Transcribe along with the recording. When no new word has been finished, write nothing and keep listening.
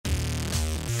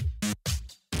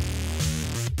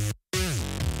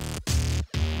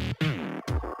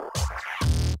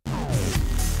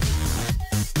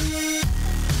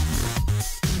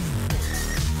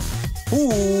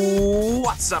Ooh,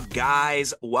 what's up,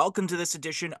 guys? Welcome to this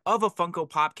edition of a Funko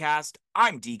Popcast.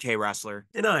 I'm DK Wrestler.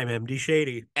 And I'm MD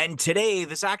Shady. And today,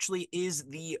 this actually is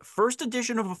the first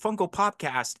edition of a Funko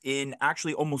Popcast in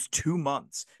actually almost 2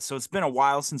 months. So it's been a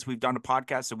while since we've done a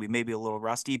podcast, so we may be a little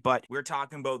rusty, but we're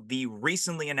talking about the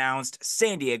recently announced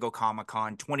San Diego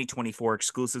Comic-Con 2024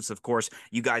 exclusives. Of course,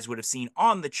 you guys would have seen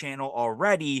on the channel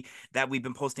already that we've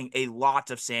been posting a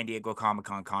lot of San Diego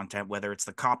Comic-Con content, whether it's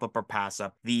the cop up or pass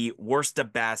up, the worst to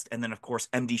best, and then of course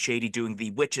MD Shady doing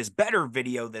the which is better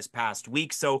video this past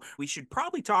week. So we should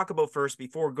probably talk about first,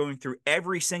 before going through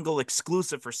every single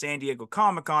exclusive for San Diego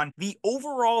Comic-Con, the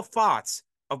overall thoughts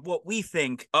of what we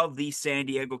think of the San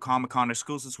Diego Comic-Con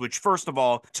exclusives, which first of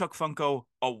all took Funko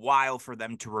a while for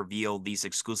them to reveal these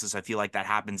exclusives. I feel like that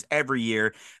happens every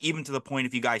year, even to the point,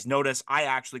 if you guys notice, I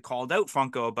actually called out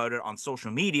Funko about it on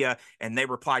social media, and they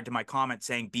replied to my comment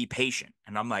saying, be patient.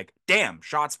 And I'm like, damn,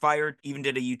 shots fired. Even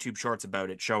did a YouTube shorts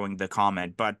about it showing the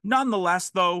comment. But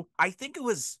nonetheless, though, I think it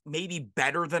was maybe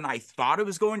better than I thought it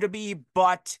was going to be,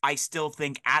 but I still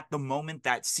think at the moment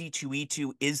that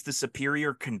C2E2 is the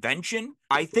superior convention.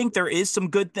 I think there is some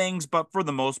good things, but for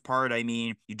the most part, I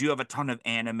mean, you do have a ton of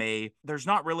anime. There's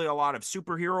not really a lot of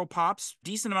superhero pops,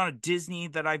 decent amount of Disney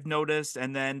that I've noticed,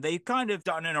 and then they've kind of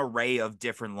done an array of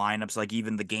different lineups, like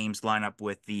even the games lineup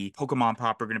with the Pokemon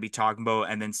pop we're going to be talking about,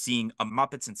 and then seeing a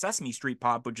Muppets and Sesame Street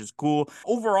pop, which is cool.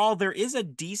 Overall, there is a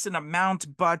decent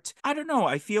amount, but I don't know.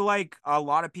 I feel like a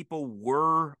lot of people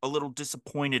were a little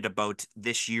disappointed about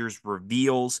this year's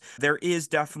reveals. There is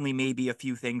definitely maybe a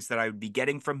few things that I would be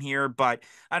getting from here, but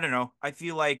I don't know. I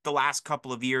feel like the last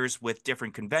couple of years with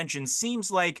different conventions seems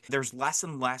like there's less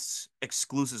and less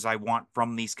exclusives I want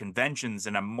from these conventions,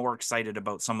 and I'm more excited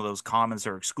about some of those commons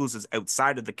or exclusives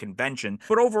outside of the convention.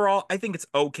 But overall, I think it's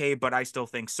okay, but I still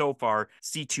think so far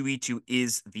C2E2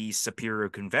 is the superior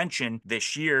convention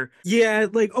this year. Yeah,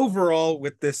 like overall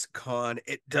with this con,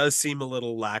 it does seem a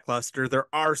little lackluster. There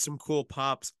are some cool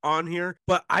pops on here,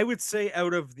 but I would say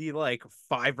out of the like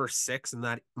 5 or 6, and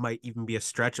that might even be a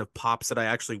stretch of pops that I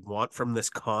actually want from this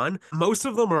con, most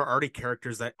of them are already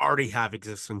characters that already have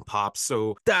existing pops.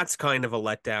 So that's kind of a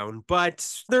letdown,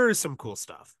 but there is some cool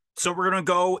stuff. So we're going to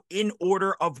go in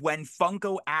order of when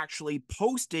Funko actually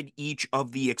posted each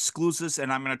of the exclusives,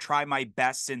 and I'm going to try my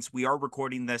best, since we are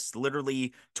recording this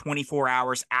literally 24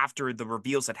 hours after the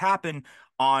reveals had happened,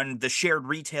 on the shared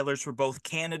retailers for both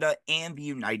Canada and the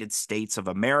United States of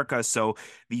America. So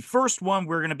the first one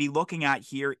we're going to be looking at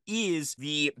here is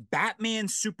the Batman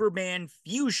Superman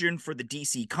Fusion for the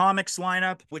DC Comics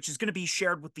lineup, which is going to be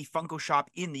shared with the Funko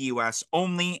Shop in the US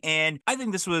only. And I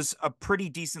think this was a pretty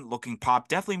decent looking pop.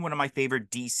 Definitely one of my favorite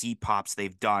DC pops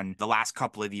they've done the last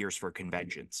couple of years for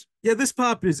conventions. Yeah, this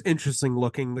pop is interesting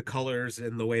looking. The colors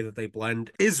and the way that they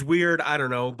blend is weird. I don't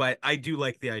know, but I do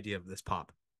like the idea of this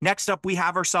pop. Next up, we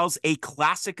have ourselves a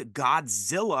classic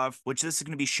Godzilla, which this is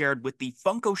going to be shared with the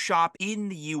Funko Shop in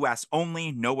the US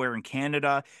only, nowhere in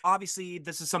Canada. Obviously,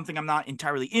 this is something I'm not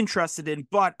entirely interested in,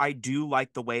 but I do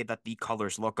like the way that the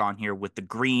colors look on here with the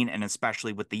green and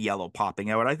especially with the yellow popping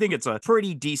out. I think it's a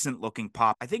pretty decent looking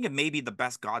pop. I think it may be the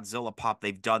best Godzilla pop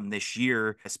they've done this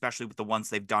year, especially with the ones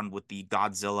they've done with the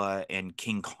Godzilla and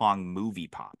King Kong movie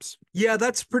pops. Yeah,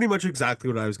 that's pretty much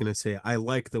exactly what I was going to say. I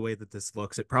like the way that this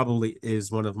looks. It probably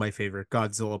is one of my favorite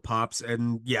Godzilla pops.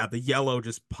 And yeah, the yellow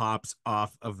just pops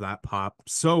off of that pop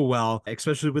so well,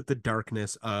 especially with the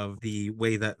darkness of the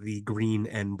way that the green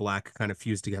and black kind of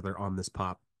fuse together on this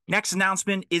pop. Next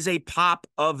announcement is a pop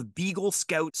of Beagle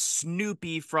Scout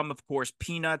Snoopy from, of course,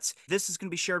 Peanuts. This is going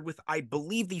to be shared with, I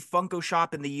believe, the Funko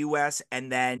Shop in the US and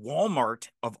then Walmart,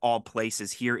 of all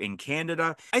places, here in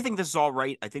Canada. I think this is all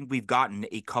right. I think we've gotten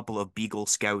a couple of Beagle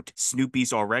Scout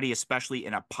Snoopies already, especially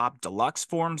in a Pop Deluxe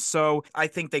form. So I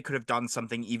think they could have done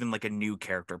something, even like a new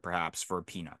character, perhaps, for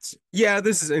Peanuts. Yeah,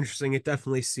 this is interesting. It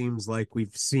definitely seems like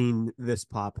we've seen this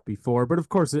pop before, but of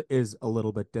course it is a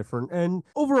little bit different. And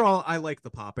overall, I like the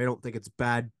pop. I don't think it's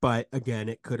bad, but again,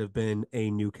 it could have been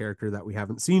a new character that we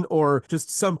haven't seen or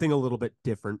just something a little bit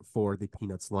different for the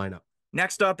Peanuts lineup.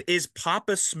 Next up is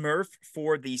Papa Smurf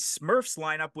for the Smurfs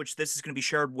lineup, which this is going to be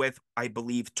shared with, I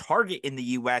believe, Target in the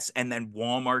US and then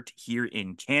Walmart here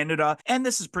in Canada. And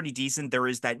this is pretty decent. There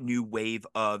is that new wave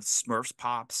of Smurfs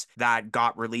pops that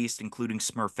got released, including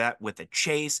Smurfette with a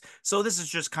chase. So this is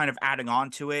just kind of adding on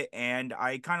to it. And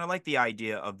I kind of like the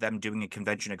idea of them doing a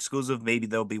convention exclusive. Maybe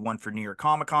there'll be one for New York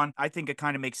Comic Con. I think it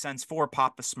kind of makes sense for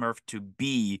Papa Smurf to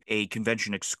be a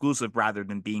convention exclusive rather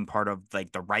than being part of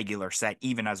like the regular set,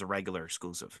 even as a regular retailer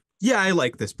exclusive. Yeah, I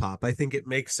like this pop. I think it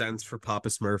makes sense for Papa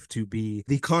Smurf to be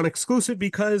the con exclusive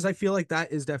because I feel like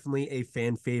that is definitely a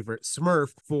fan favorite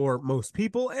Smurf for most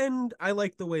people. And I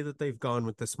like the way that they've gone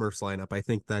with the Smurfs lineup. I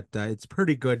think that it's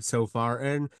pretty good so far.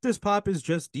 And this pop is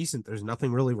just decent. There's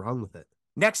nothing really wrong with it.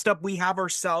 Next up, we have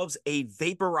ourselves a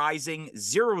Vaporizing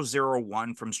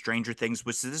 001 from Stranger Things,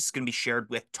 which this is going to be shared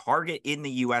with Target in the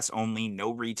US only.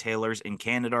 No retailers in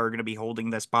Canada are going to be holding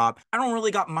this pop. I don't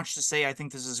really got much to say. I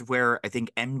think this is where I think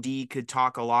MD could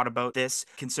talk a lot about this,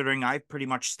 considering I've pretty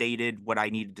much stated what I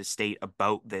needed to state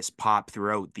about this pop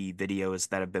throughout the videos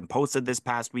that have been posted this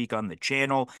past week on the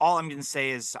channel. All I'm going to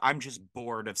say is I'm just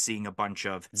bored of seeing a bunch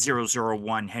of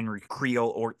 001 Henry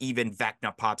Creel or even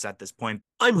Vecna pops at this point.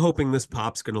 I'm hoping this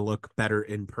pop's going to look better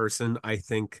in person. I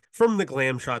think from the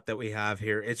glam shot that we have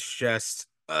here, it's just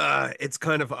it's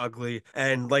kind of ugly.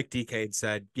 And like DK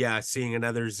said, yeah, seeing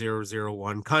another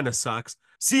 001 kind of sucks.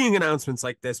 Seeing announcements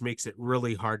like this makes it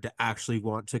really hard to actually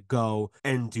want to go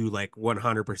and do like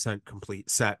 100%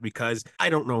 complete set because I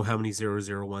don't know how many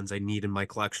 001s I need in my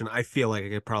collection. I feel like I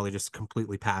could probably just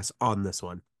completely pass on this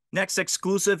one. Next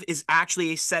exclusive is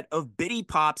actually a set of Bitty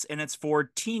Pops, and it's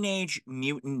for Teenage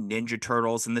Mutant Ninja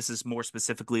Turtles, and this is more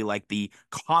specifically like the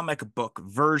comic book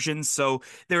version. So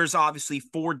there's obviously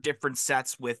 4 different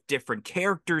sets with different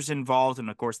characters involved, and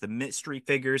of course the mystery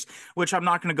figures, which I'm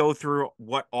not going to go through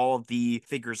what all of the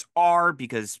figures are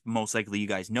because most likely you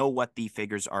guys know what the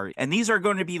figures are. And these are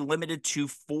going to be limited to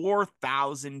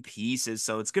 4,000 pieces.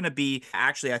 So it's going to be,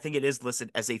 actually, I think it is listed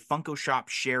as a Funko Shop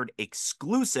shared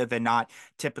exclusive and not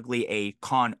typically a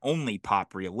con only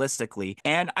pop realistically.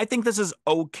 And I think this is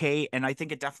okay. And I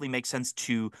think it definitely makes sense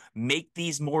to make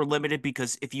these more limited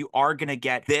because if you are going to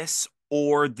get this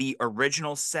or the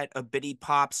original set of Bitty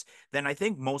Pops, then I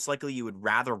think most likely you would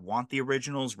rather want the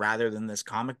originals rather than this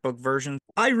comic book version.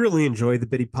 I really enjoy the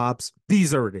Bitty Pops.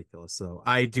 These are ridiculous, though.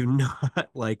 I do not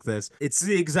like this. It's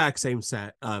the exact same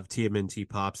set of TMNT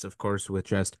Pops, of course, with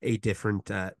just a different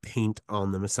paint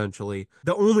on them, essentially.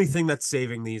 The only thing that's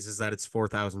saving these is that it's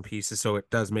 4,000 pieces, so it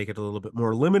does make it a little bit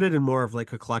more limited and more of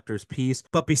like a collector's piece.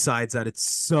 But besides that, it's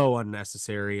so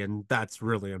unnecessary, and that's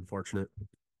really unfortunate.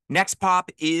 Next pop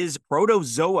is Proto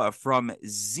Zoa from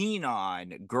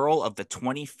Xenon, Girl of the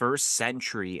 21st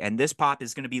Century. And this pop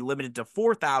is going to be limited to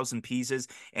 4,000 pieces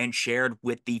and shared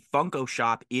with the Funko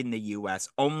Shop in the US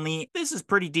only. This is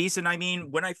pretty decent. I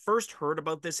mean, when I first heard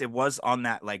about this, it was on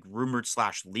that like rumored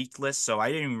 / leaked list, so I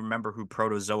didn't even remember who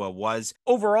Proto Zoa was.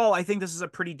 Overall, I think this is a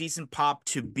pretty decent pop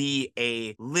to be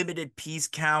a limited piece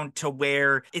count to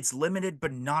where it's limited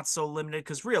but not so limited,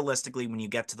 because realistically, when you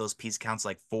get to those piece counts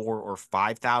like 4,000 or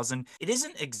 5,000, it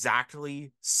isn't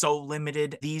exactly so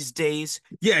limited these days.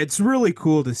 Yeah, it's really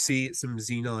cool to see some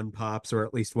Xenon pops, or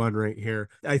at least one right here.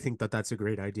 I think that that's a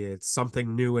great idea. It's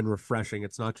something new and refreshing.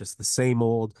 It's not just the same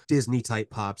old Disney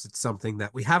type pops. It's something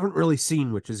that we haven't really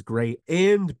seen, which is great.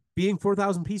 And being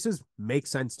 4,000 pieces makes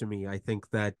sense to me. I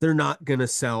think that they're not going to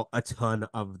sell a ton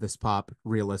of this pop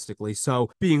realistically.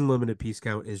 So being limited piece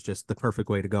count is just the perfect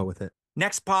way to go with it.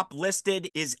 Next pop listed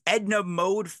is Edna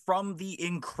Mode from The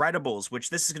Incredibles, which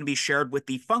this is going to be shared with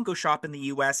the Funko Shop in the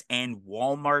US and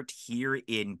Walmart here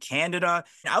in Canada.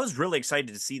 And I was really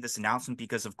excited to see this announcement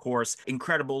because, of course,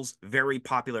 Incredibles, very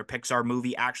popular Pixar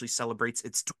movie, actually celebrates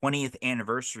its 20th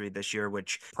anniversary this year,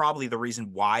 which probably the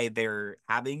reason why they're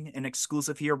having an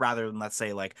exclusive here rather than, let's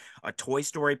say, like a Toy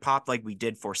Story pop like we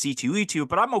did for C2E2.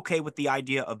 But I'm okay with the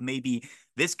idea of maybe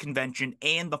this convention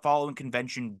and the following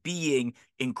convention being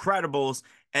Incredibles,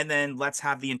 and then let's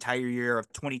have the entire year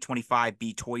of 2025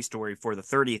 be Toy Story for the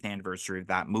 30th anniversary of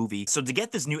that movie. So to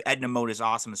get this new Edna Mode is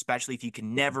awesome, especially if you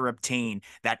can never obtain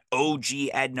that OG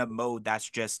Edna Mode. That's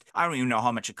just, I don't even know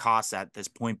how much it costs at this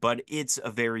point, but it's a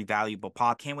very valuable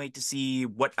pop. Can't wait to see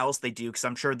what else they do, because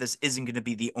I'm sure this isn't going to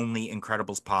be the only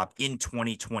Incredibles pop in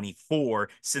 2024,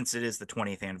 since it is the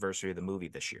 20th anniversary of the movie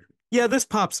this year. Yeah, this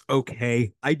pop's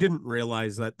okay. I didn't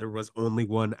realize that there was only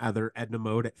one other Edna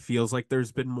Mode. It feels like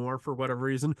there's been more for whatever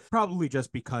reason. Probably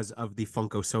just because of the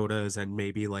Funko sodas, and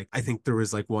maybe like I think there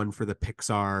was like one for the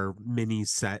Pixar mini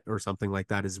set or something like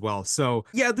that as well. So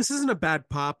yeah, this isn't a bad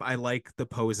pop. I like the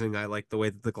posing. I like the way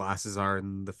that the glasses are,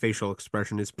 and the facial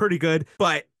expression is pretty good.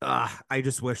 But I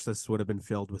just wish this would have been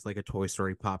filled with like a Toy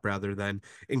Story pop rather than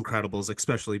Incredibles,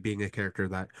 especially being a character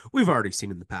that we've already seen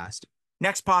in the past.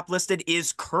 Next pop listed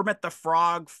is Kermit the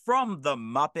Frog from the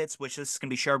Muppets, which is going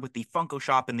to be shared with the Funko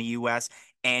Shop in the US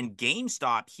and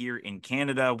GameStop here in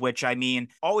Canada, which, I mean,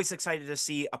 always excited to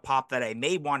see a pop that I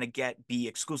may want to get be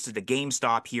exclusive to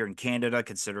GameStop here in Canada,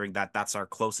 considering that that's our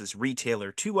closest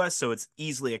retailer to us, so it's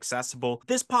easily accessible.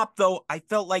 This pop, though, I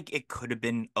felt like it could have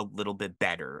been a little bit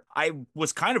better. I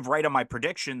was kind of right on my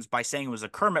predictions by saying it was a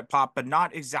Kermit pop, but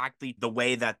not exactly the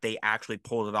way that they actually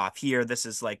pulled it off here. This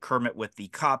is like Kermit with the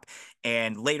cup,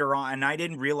 and later on, and I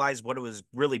didn't realize what it was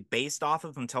really based off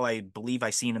of until I believe I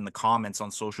seen in the comments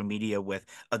on social media with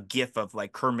a gif of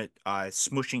like Kermit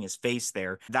smushing his face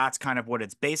there. That's kind of what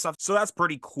it's based off. So that's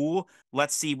pretty cool.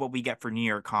 Let's see what we get for New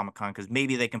York Comic Con, because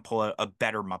maybe they can pull a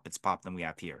better Muppets pop than we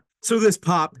have here. So this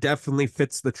pop definitely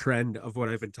fits the trend of what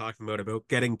I've been talking about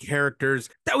getting characters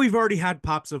that we've already had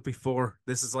pops of before.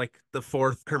 This is like the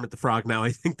fourth Kermit the Frog now,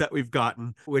 I think, that we've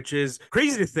gotten, which is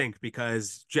crazy to think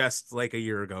because just like a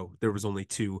year ago, there was only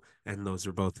two, and those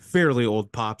are both fairly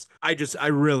old pops. I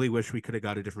really wish we could have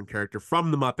got a different character from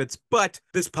the Muppets, but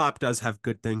this pop does have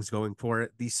good things going for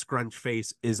it. The scrunch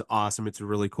face is awesome. It's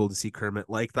really cool to see Kermit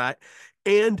like that.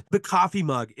 And the coffee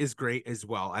mug is great as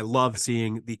well. I love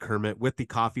seeing the Kermit with the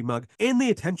coffee mug, and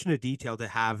the attention to detail to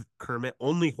have Kermit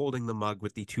only holding the mug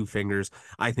with the two fingers,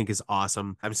 I think is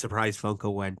awesome. I'm surprised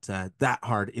Funko went that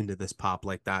hard into this pop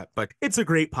like that, but it's a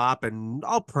great pop, and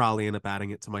I'll probably end up adding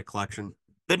it to my collection.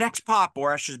 The next pop,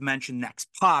 or I should mention next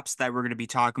pops that we're going to be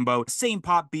talking about, same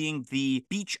pop being the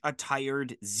beach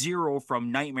attired Zero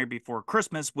from Nightmare Before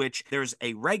Christmas, which there's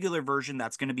a regular version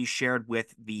that's going to be shared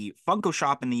with the Funko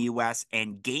Shop in the US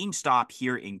and GameStop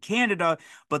here in Canada.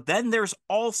 But then there's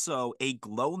also a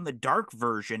glow in the dark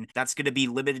version that's going to be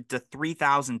limited to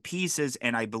 3,000 pieces,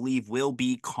 and I believe will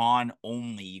be con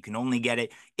only. You can only get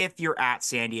it if you're at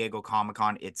San Diego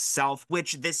Comic-Con itself,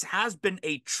 which this has been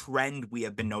a trend we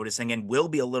have been noticing and will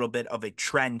be a little bit of a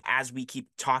trend as we keep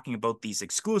talking about these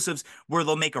exclusives, where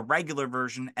they'll make a regular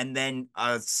version and then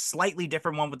a slightly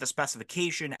different one with the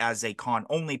specification as a con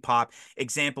only pop.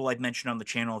 Example I've mentioned on the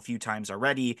channel a few times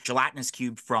already, Gelatinous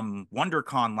Cube from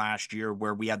WonderCon last year,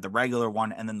 where we had the regular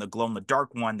one and then the glow in the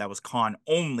dark one that was con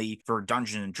only for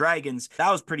Dungeons and Dragons.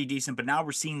 That was pretty decent, but now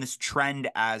we're seeing this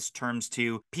trend as terms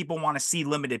to people want to see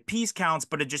limited piece counts,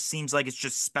 but it just seems like it's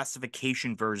just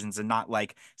specification versions and not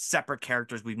like separate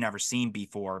characters we've never seen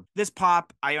before. This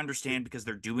pop, I understand because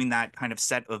they're doing that kind of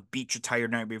set of beach attire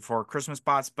Night Before Christmas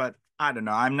spots, but I don't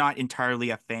know. I'm not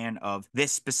entirely a fan of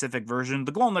this specific version.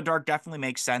 The glow in the dark definitely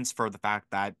makes sense for the fact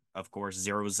that, of course,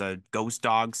 Zero's a ghost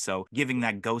dog, so giving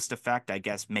that ghost effect, I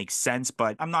guess, makes sense,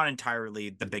 but I'm not entirely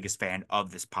the biggest fan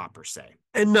of this pop per se.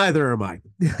 And neither am I.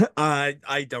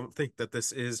 I don't think that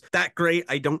this is that great.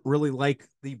 I don't really like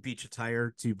the beach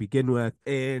attire to begin with,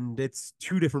 and it's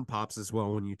two different pops as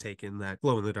well when you take in that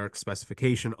glow in the dark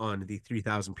specification on the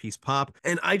 3,000 piece pop.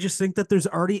 And I just think that there's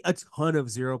already a ton of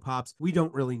Zero pops. We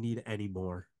don't really need any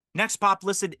more. Next pop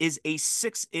listed is a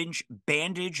 6-inch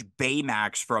Bandaged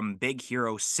Baymax from Big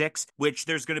Hero 6, which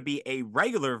there's going to be a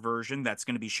regular version that's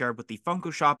going to be shared with the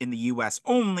Funko Shop in the US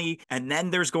only, and then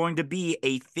there's going to be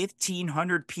a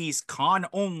 1,500 piece con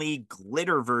only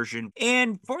glitter version.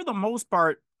 And for the most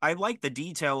part, I like the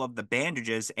detail of the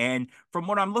bandages, and from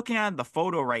what I'm looking at in the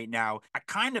photo right now, I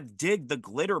kind of dig the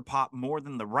glitter pop more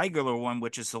than the regular one,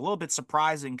 which is a little bit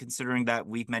surprising considering that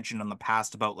we've mentioned in the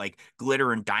past about like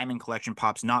glitter and diamond collection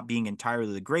pops not being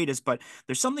entirely the greatest, but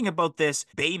there's something about this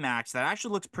Baymax that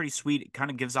actually looks pretty sweet. It kind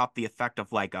of gives off the effect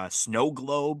of like a snow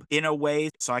globe in a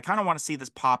way, so I kind of want to see this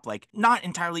pop like not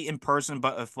entirely in person,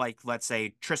 but if like, let's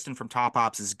say Tristan from Top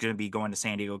Pops is going to be going to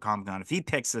San Diego Comic-Con, if he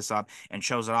picks this up and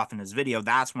shows it off in his video,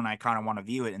 that's when I kind of want to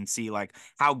view it and see like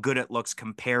how good it looks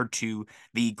compared to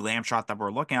the glam shot that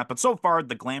we're looking at. But so far,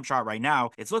 the glam shot right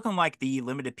now, it's looking like the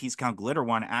limited piece count glitter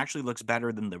one actually looks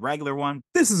better than the regular one.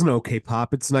 This is an okay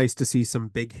pop. It's nice to see some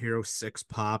Big Hero 6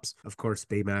 pops. Of course,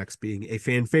 Baymax being a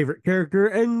fan favorite character,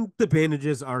 and the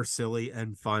bandages are silly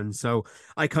and fun, so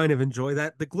I kind of enjoy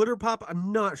that. The glitter pop,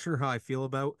 I'm not sure how I feel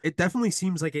about. It definitely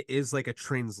seems like it is like a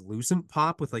translucent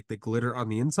pop with like the glitter on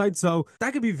the inside, so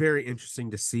that could be very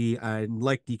interesting to see. And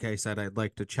like DK said, I'd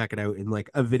like to check it out in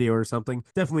like a video or something.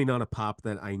 Definitely not a pop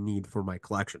that I need for my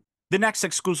collection. The next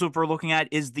exclusive we're looking at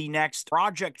is the next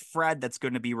Project Fred that's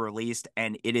going to be released,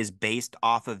 and it is based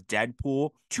off of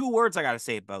Deadpool. Two words I got to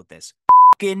say about this.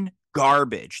 Fucking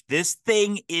garbage. This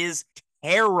thing is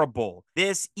terrible.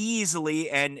 This easily,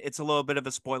 and it's a little bit of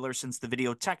a spoiler since the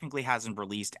video technically hasn't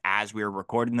released as we are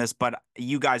recording this, but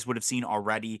you guys would have seen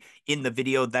already in the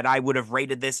video that I would have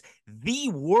rated this the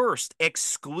worst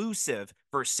exclusive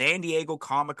for San Diego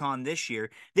Comic-Con this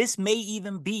year. This may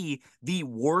even be the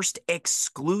worst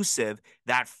exclusive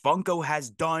that Funko has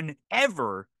done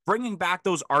ever bringing back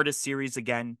those artist series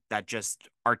again that just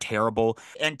are terrible.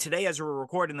 And today, as we're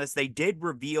recording this, they did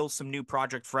reveal some new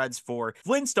Project Freds for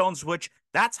Flintstones, which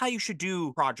that's how you should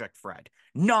do Project Fred,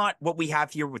 not what we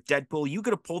have here with Deadpool. You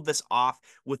could have pulled this off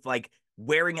with like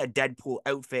wearing a Deadpool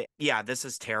outfit. Yeah, this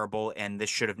is terrible, and this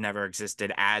should have never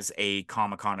existed as a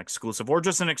Comic-Con exclusive or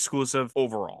just an exclusive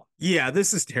overall. Yeah,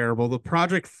 this is terrible. The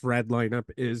Project Fred lineup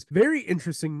is very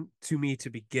interesting to me to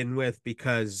begin with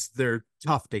because they're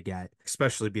tough to get,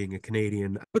 especially being a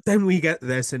Canadian. But then we get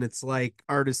this, and it's like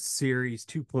Artist Series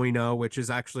 2.0, which is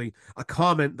actually a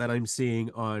comment that I'm seeing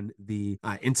on the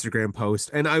Instagram post.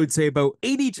 And I would say about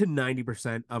 80 to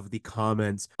 90% of the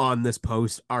comments on this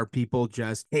post are people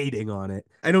just hating on it.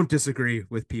 I don't disagree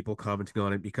with people commenting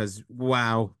on it because,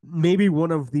 wow, maybe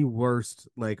one of the worst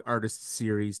like Artist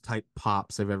Series type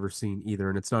pops I've ever seen either.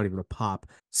 And it's not even a pop.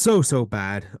 So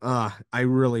bad. I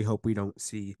really hope we don't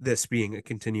see this being a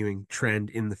continuing trend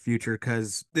in the future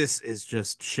because this is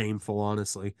just shameful,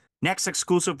 honestly. Next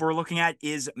exclusive we're looking at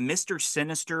is Mr.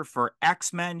 Sinister for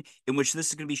X-Men, in which this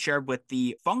is going to be shared with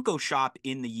the Funko shop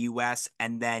in the US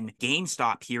and then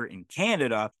GameStop here in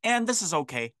Canada. And this is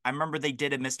okay. I remember they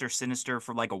did a Mr. Sinister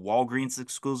for like a Walgreens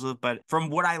exclusive, but from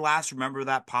what I last remember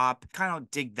that pop, kind of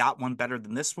dig that one better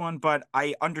than this one. But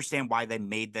I understand why they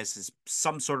made this as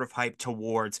some sort of hype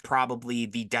towards probably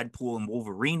the Deadpool and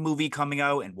Wolverine movie coming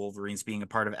out and Wolverine's being a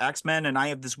part of X-Men. And I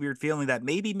have this weird feeling that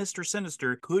maybe Mr.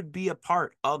 Sinister could be a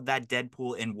part of that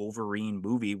Deadpool and Wolverine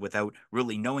movie without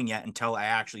really knowing yet until I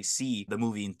actually see the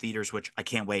movie in theaters, which I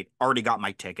can't wait. Already got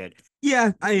my ticket.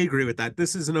 Yeah, I agree with that.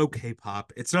 This is an okay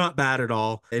pop. It's not bad at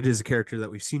all. It is a character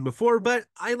that we've seen before, but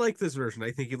I like this version.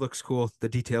 I think he looks cool. The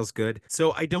detail's good.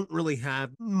 So I don't really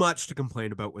have much to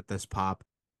complain about with this pop.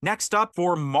 Next up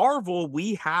for Marvel,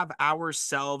 we have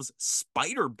ourselves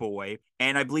Spider-Boy,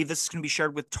 and I believe this is going to be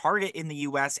shared with Target in the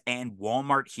US and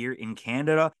Walmart here in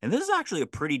Canada. And this is actually a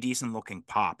pretty decent looking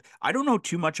pop. I don't know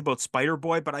too much about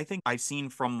Spider-Boy, but I think I've seen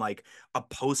from like a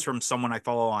post from someone I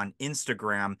follow on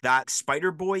Instagram that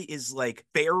Spider-Boy is like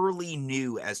fairly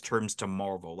new as terms to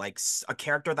Marvel, like a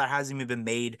character that hasn't even been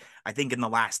made, I think, in the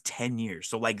last 10 years.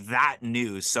 So like that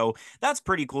new. So that's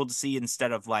pretty cool to see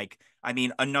instead of like, I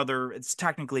mean, it's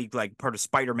technically like part of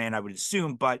Spider-Man, I would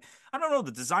assume, but I don't know.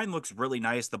 The design looks really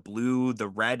nice. The blue, the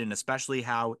red, and especially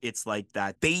how it's like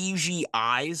that beigey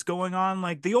eyes going on.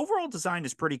 Like the overall design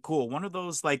is pretty cool. One of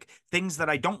those like things that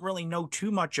I don't really know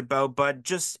too much about, but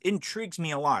just intrigues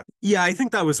me a lot. Yeah, I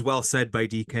think that was well said by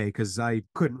DK because I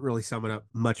couldn't really sum it up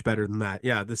much better than that.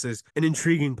 Yeah, this is an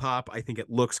intriguing pop. I think it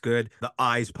looks good. The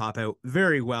eyes pop out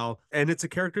very well. And it's a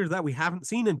character that we haven't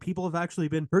seen and people have actually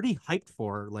been pretty hyped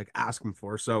for, like asking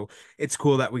for. So it's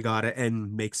cool that we got it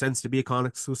and makes sense to be a con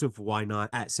exclusive. Why not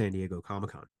at San Diego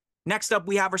Comic-Con? Next up,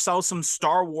 we have ourselves some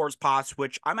Star Wars pops,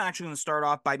 which I'm actually going to start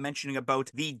off by mentioning about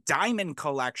the Diamond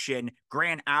Collection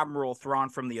Grand Admiral Thrawn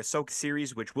from the Ahsoka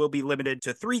series, which will be limited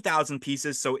to 3,000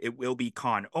 pieces, so it will be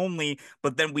con only.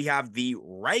 But then we have the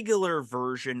regular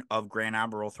version of Grand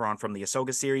Admiral Thrawn from the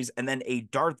Ahsoka series, and then a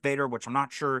Darth Vader, which I'm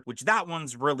not sure which that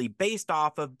one's really based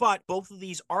off of, but both of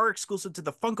these are exclusive to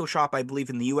the Funko shop, I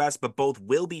believe, in the US, but both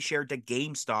will be shared to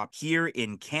GameStop here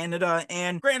in Canada.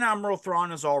 And Grand Admiral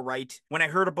Thrawn is all right. When I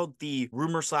heard about the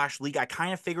rumor / leak, I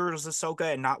kind of figured it was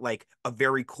Ahsoka and not like a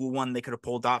very cool one they could have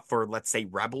pulled off for, let's say,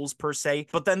 Rebels per se.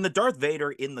 But then the Darth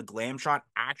Vader in the glam shot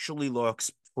actually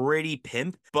looks pretty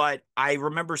pimp, but I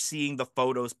remember seeing the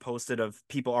photos posted of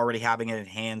people already having it in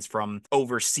hands from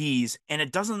overseas, and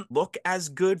it doesn't look as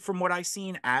good from what I've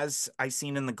seen as I've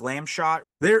seen in the glam shot.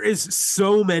 There is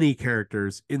so many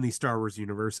characters in the Star Wars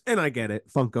universe, and I get it.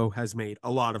 Funko has made a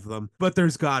lot of them, but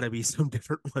there's got to be some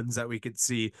different ones that we could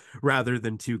see rather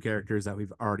than two characters that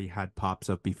we've already had pops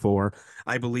up before.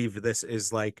 I believe this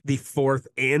is like the 4th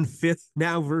and 5th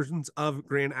now versions of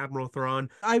Grand Admiral Thrawn.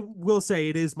 I will say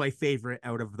it is my favorite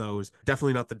out of those.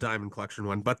 Definitely not the Diamond Collection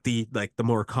one, but the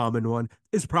more common one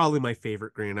is probably my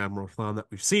favorite Grand Admiral Thrawn that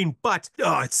we've seen, but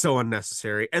it's so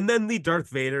unnecessary. And then the Darth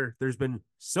Vader, there's been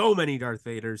so many Darth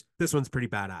Vaders. This one's pretty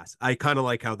badass. I kind of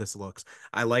like how this looks.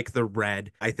 I like the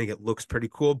red. I think it looks pretty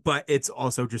cool, but it's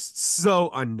also just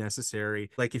so unnecessary.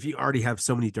 Like if you already have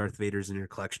so many Darth Vaders in your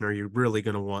collection, are you really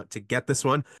going to want to get this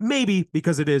one? Maybe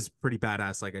because it is pretty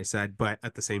badass, like I said, but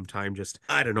at the same time, just,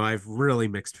 I don't know. I have really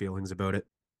mixed feelings about it.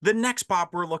 The next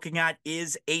pop we're looking at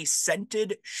is a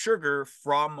scented sugar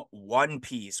from One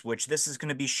Piece, which this is going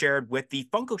to be shared with the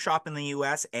Funko Shop in the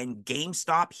US and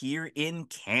GameStop here in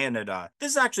Canada.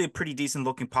 This is actually a pretty decent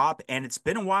looking pop, and it's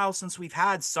been a while since we've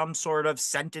had some sort of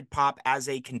scented pop as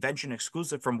a convention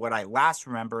exclusive from what I last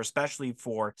remember, especially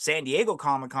for San Diego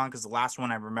Comic-Con, because the last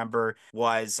one I remember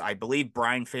was, I believe,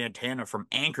 Brian Fantana from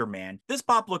Anchorman. This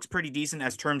pop looks pretty decent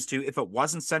as terms to if it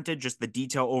wasn't scented, just the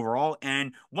detail overall.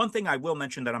 And one thing I will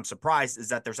mention that I'm surprised is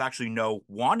that there's actually no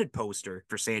wanted poster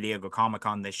for San Diego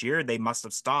Comic-Con this year. They must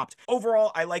have stopped.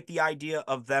 Overall, I like the idea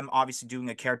of them obviously doing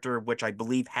a character which I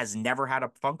believe has never had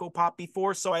a Funko Pop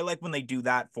before, so I like when they do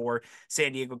that for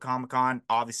San Diego Comic-Con.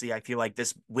 Obviously, I feel like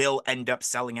this will end up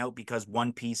selling out because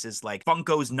One Piece is like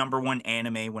Funko's #1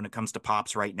 anime when it comes to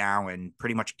pops right now, and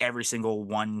pretty much every single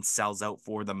one sells out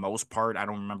for the most part. I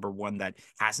don't remember one that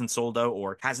hasn't sold out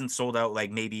or hasn't sold out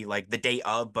like maybe like the day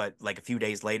of, but like a few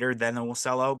days later, then it will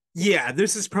sell out. Yeah,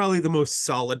 this is probably the most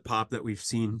solid pop that we've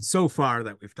seen so far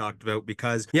that we've talked about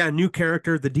because, yeah, new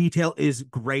character, the detail is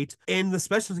great, and the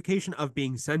specification of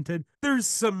being scented, there's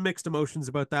some mixed emotions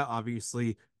about that.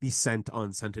 Obviously, the scent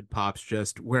on scented pops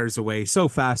just wears away so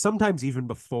fast, sometimes even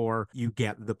before you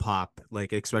get the pop,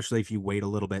 like especially if you wait a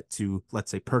little bit to,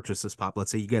 let's say, purchase this pop.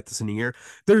 Let's say you get this in a year,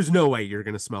 there's no way you're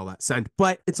going to smell that scent,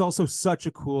 but it's also such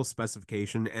a cool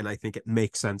specification, and I think it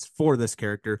makes sense for this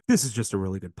character. This is just a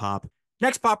really good pop.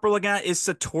 Next pop we're looking at is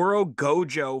Saturo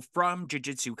Gojo from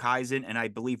Jujutsu Kaisen, and I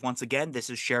believe once again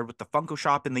this is shared with the Funko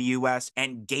Shop in the US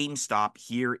and GameStop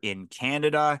here in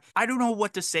Canada. I don't know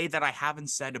what to say that I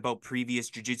haven't said about previous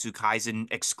Jujutsu Kaisen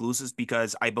exclusives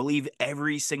because I believe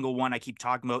every single one I keep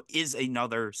talking about is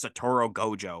another Saturo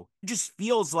Gojo. It just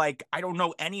feels like I don't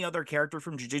know any other character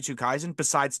from Jujutsu Kaisen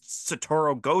besides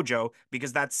Saturo Gojo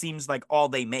because that seems like all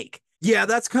they make. Yeah,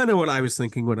 that's kind of what I was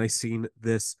thinking when I seen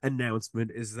this announcement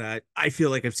is that I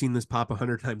feel like I've seen this pop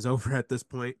 100 times over at this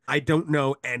point. I don't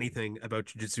know anything about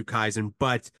Jujutsu Kaisen,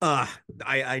 but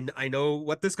I know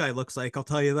what this guy looks like, I'll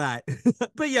tell you that.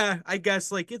 But yeah, I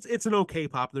guess like it's an okay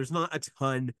pop. There's not a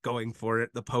ton going for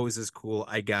it. The pose is cool,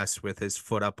 I guess, with his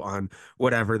foot up on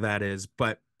whatever that is,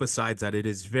 but besides that, it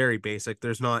is very basic.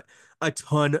 There's not a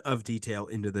ton of detail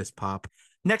into this pop.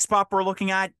 Next pop we're looking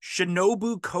at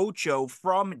Shinobu Kocho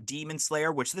from Demon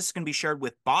Slayer, which this is going to be shared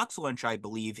with Box Lunch, I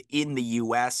believe, in the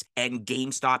US and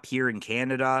GameStop here in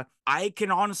Canada. I can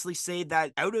honestly say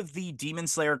that out of the Demon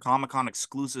Slayer Comic-Con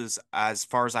exclusives, as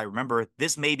far as I remember,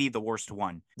 this may be the worst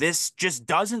one. This just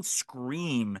doesn't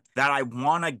scream that I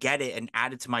want to get it and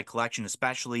add it to my collection,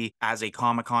 especially as a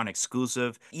Comic-Con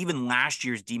exclusive. Even last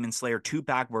year's Demon Slayer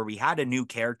 2-pack, where we had a new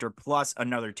character plus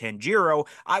another Tanjiro,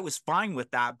 I was fine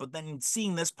with that, but then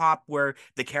seeing this pop where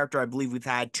the character I believe we've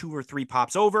had 2 or 3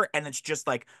 pops over, and it's just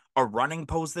like a running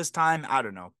pose this time, I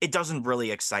don't know. It doesn't really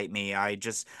excite me. I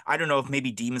don't know if maybe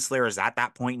Demon Slayer is at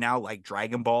that point now, like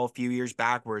Dragon Ball a few years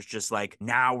back, where it's just like,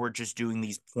 now we're just doing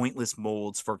these pointless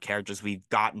molds for characters we've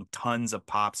gotten tons of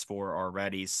pops for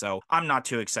already. So I'm not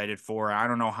too excited for it. I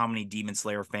don't know how many Demon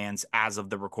Slayer fans, as of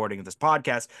the recording of this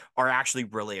podcast, are actually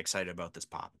really excited about this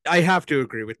pop. I have to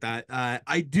agree with that.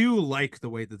 I do like the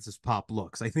way that this pop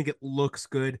looks. I think it looks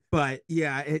good, but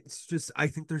yeah, it's just, I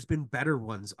think there's been better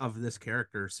ones of this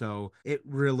character. So it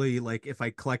really, like, if I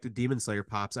collected Demon Slayer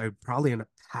pops, I would probably end up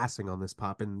passing on this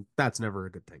pop, and that's never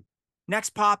a good thing.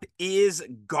 Next pop is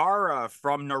Gaara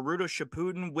from Naruto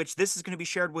Shippuden, which this is going to be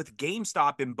shared with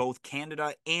GameStop in both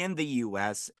Canada and the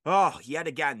US. Oh, yet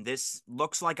again, this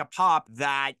looks like a pop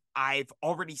that I've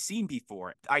already seen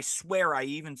before. I swear I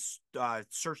even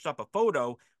searched up a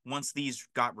photo once these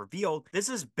got revealed. This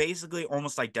is basically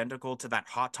almost identical to that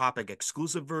Hot Topic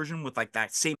exclusive version with like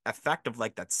that same effect of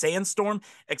like that sandstorm,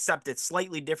 except it's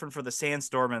slightly different for the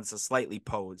sandstorm and it's a slightly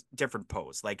different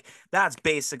pose. Like that's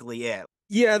basically it.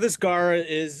 Yeah, this Gaara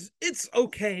it's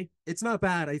okay. It's not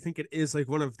bad. I think it is like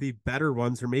one of the better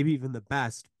ones, or maybe even the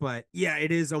best. But yeah,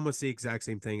 it is almost the exact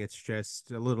same thing. It's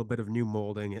just a little bit of new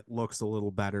molding. It looks a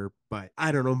little better. But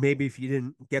I don't know, maybe if you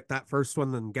didn't get that first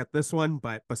one, then get this one.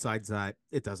 But besides that,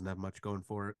 it doesn't have much going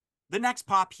for it. The next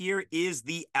pop here is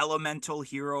the Elemental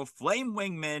Hero Flame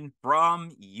Wingman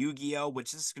from Yu-Gi-Oh!,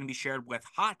 which is going to be shared with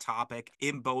Hot Topic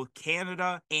in both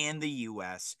Canada and the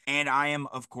US. And I am,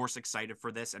 of course, excited for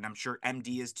this, and I'm sure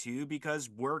MD is too, because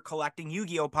we're collecting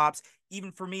Yu-Gi-Oh! Pops,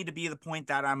 even for me to be the point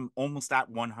that I'm almost at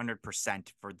 100%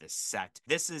 for this set.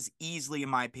 This is easily, in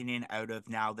my opinion, out of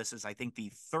now, this is, I think,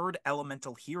 the 3rd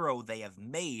Elemental Hero they have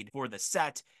made for the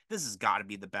set. This has got to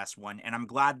be the best one, and I'm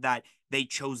glad that they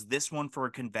chose this one for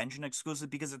a convention exclusive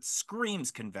because it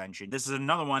screams convention. This is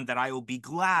another one that I will be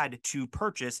glad to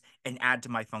purchase and add to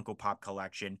my Funko Pop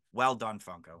collection. Well done,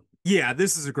 Funko. Yeah,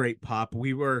 this is a great pop.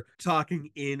 We were talking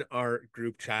in our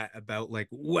group chat about like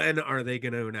when are they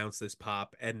going to announce this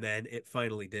pop, and then it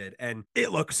finally did. And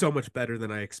it looks so much better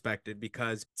than I expected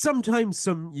because sometimes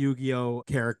some Yu-Gi-Oh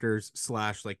characters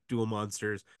slash like dual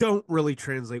monsters don't really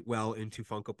translate well into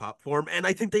Funko Pop form, and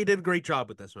I think they did a great job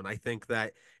with this one. I think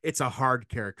that it's a hard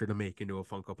character to make into a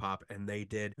Funko Pop, and they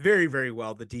did very, very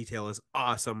well. The detail is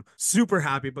awesome. Super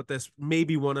happy about this.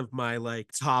 Maybe one of my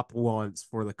like top wants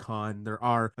for the con. There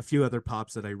are a few other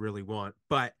pops that I really want,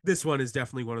 but this one is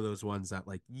definitely one of those ones that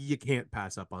like you can't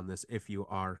pass up on this if you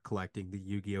are collecting the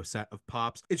Yu-Gi-Oh set of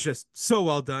pops. It's just so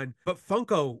well done. But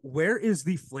Funko, where is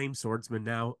the Flame Swordsman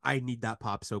now? I need that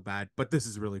pop so bad, but this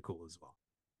is really cool as well.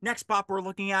 Next pop we're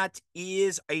looking at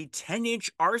is a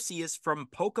 10-inch Arceus from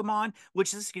Pokemon,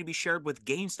 which is going to be shared with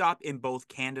GameStop in both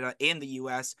Canada and the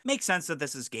US. Makes sense that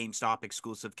this is GameStop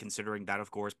exclusive, considering that,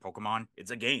 of course, Pokemon, it's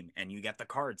a game, and you get the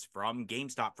cards from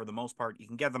GameStop for the most part. You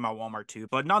can get them at Walmart too,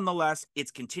 but nonetheless,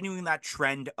 it's continuing that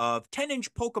trend of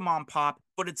 10-inch Pokemon pop,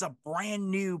 but it's a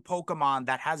brand new Pokemon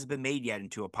that hasn't been made yet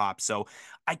into a pop. So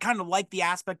I kind of like the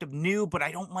aspect of new, but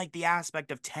I don't like the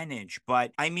aspect of 10-inch.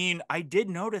 But I mean, I did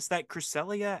notice that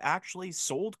Cresselia actually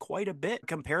sold quite a bit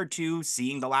compared to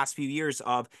seeing the last few years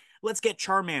of, let's get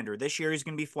Charmander. This year he's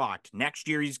going to be flocked. Next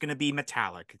year he's going to be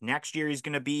metallic. Next year he's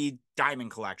going to be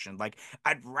diamond collection. Like,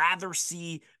 I'd rather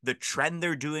see the trend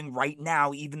they're doing right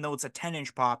now, even though it's a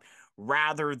 10-inch pop,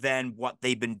 rather than what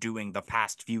they've been doing the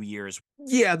past few years.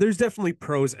 Yeah, there's definitely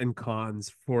pros and cons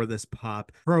for this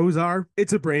pop. Pros are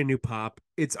it's a brand new pop.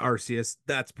 It's Arceus.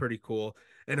 That's pretty cool.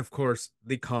 And of course,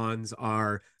 the cons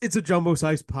are it's a jumbo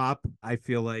size pop. I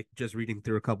feel like just reading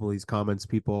through a couple of these comments,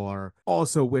 people are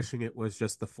also wishing it was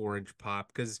just the 4-inch pop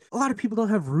because a lot of people don't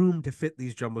have room to fit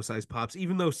these jumbo size pops,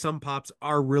 even though some pops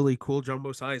are really cool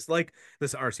jumbo size, like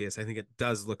this Arceus. I think it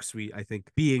does look sweet. I think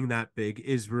being that big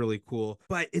is really cool,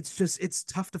 but it's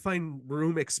tough to find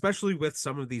room, especially with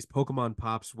some of these Pokemon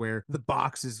pops where the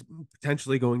box is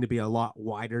potentially going to be a lot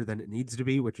wider than it needs to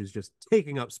be, which is just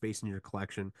taking up space in your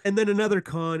collection. And then another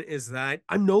con is that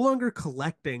I'm no longer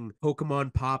collecting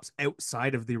Pokemon pops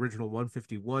outside of the original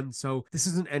 151, so this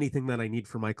isn't anything that I need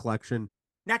for my collection.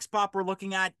 Next pop we're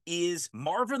looking at is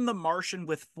Marvin the Martian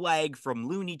with Flag from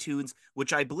Looney Tunes,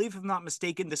 which I believe, if I'm not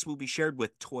mistaken, this will be shared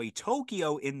with Toy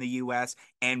Tokyo in the US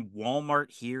and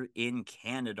Walmart here in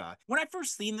Canada. When I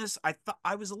first seen this, I thought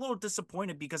I was a little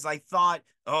disappointed because I thought,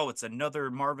 oh, it's another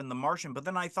Marvin the Martian. But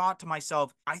then I thought to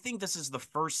myself, I think this is the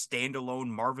first standalone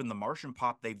Marvin the Martian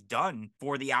pop they've done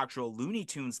for the actual Looney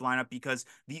Tunes lineup, because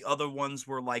the other ones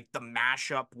were like the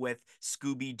mashup with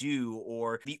Scooby-Doo,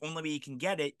 or the only way you can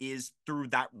get it is through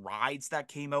that rides that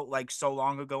came out like so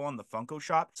long ago on the Funko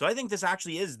shop. So I think this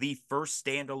actually is the first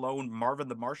standalone Marvin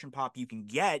the Martian pop you can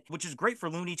get, which is great for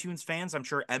Looney Tunes fans. I'm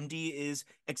sure MD is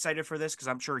excited for this because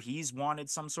I'm sure he's wanted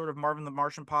some sort of Marvin the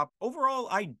Martian pop. Overall,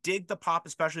 I dig the pop,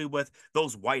 especially with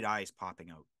those white eyes popping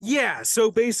out. Yeah,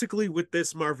 so basically with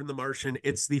this Marvin the Martian,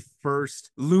 it's the first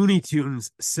Looney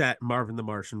Tunes set Marvin the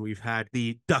Martian. We've had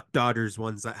the Duck Dodgers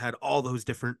ones that had all those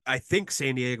different, I think,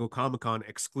 San Diego Comic-Con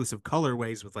exclusive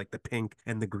colorways with like the pink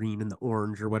and the green and the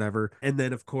orange or whatever. And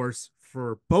then, of course,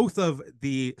 for both of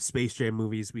the Space Jam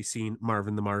movies, we've seen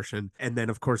Marvin the Martian. And then,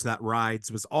 of course, that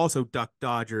rides was also Duck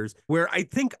Dodgers, where I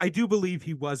do believe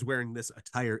he was wearing this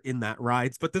attire in that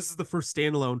rides. But this is the first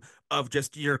standalone of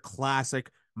just your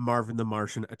classic Marvin the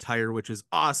Martian attire, which is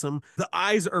awesome. The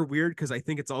eyes are weird because I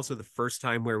think it's also the first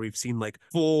time where we've seen like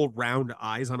full round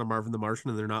eyes on a Marvin the Martian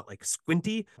and they're not like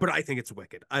squinty, but I think it's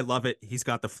wicked. I love it. He's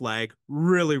got the flag.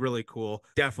 Really, really cool.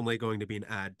 Definitely going to be an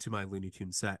add to my Looney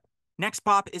Tunes set. Next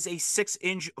pop is a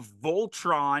 6-inch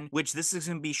Voltron, which this is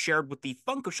going to be shared with the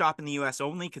Funko shop in the US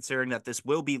only, considering that this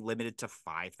will be limited to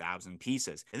 5,000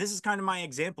 pieces. And this is kind of my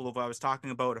example of what I was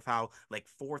talking about, of how like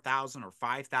 4,000 or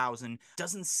 5,000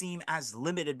 doesn't seem as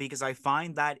limited, because I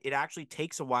find that it actually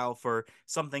takes a while for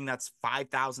something that's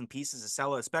 5,000 pieces to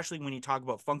sell, especially when you talk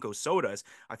about Funko sodas.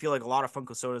 I feel like a lot of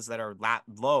Funko sodas that are that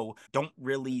low don't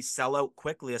really sell out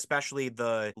quickly, especially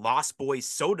the Lost Boys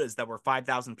sodas that were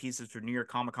 5,000 pieces for New York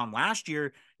Comic Con last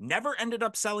year never ended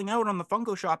up selling out on the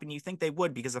Funko shop, and you think they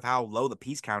would because of how low the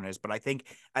piece count is. But I think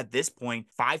at this point,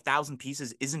 5,000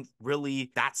 pieces isn't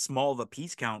really that small of a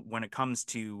piece count when it comes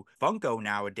to Funko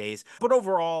nowadays. But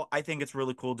overall, I think it's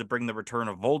really cool to bring the return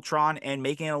of Voltron and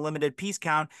making a limited piece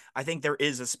count. I think there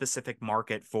is a specific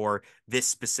market for this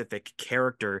specific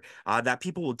character that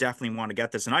people will definitely want to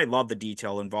get this. And I love the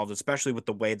detail involved, especially with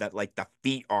the way that like the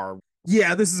feet are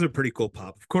Yeah, this is a pretty cool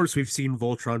pop. Of course, we've seen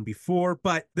Voltron before,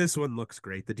 but this one looks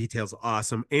great. The detail's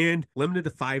awesome and limited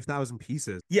to 5,000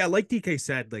 pieces. Yeah, like DK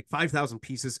said, like 5,000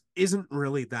 pieces isn't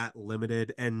really that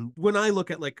limited. And when I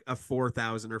look at like a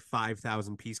 4,000 or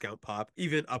 5,000 piece count pop,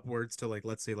 even upwards to like,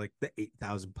 let's say like the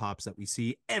 8,000 pops that we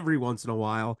see every once in a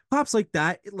while, pops like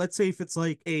that, let's say if it's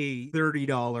like a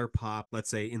 $30 pop, let's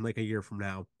say in like a year from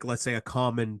now, let's say a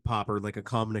common pop or like a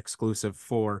common exclusive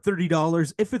for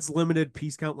 $30, if it's limited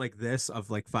piece count like this, of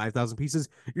like 5,000 pieces,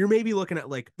 you're maybe looking at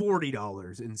like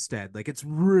 $40 instead. Like it's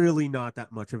really not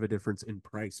that much of a difference in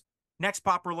price. Next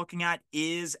pop we're looking at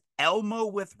is Elmo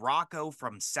with Rocco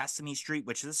from Sesame Street,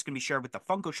 which this is going to be shared with the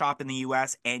Funko Shop in the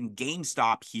US and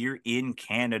GameStop here in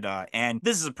Canada. And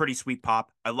this is a pretty sweet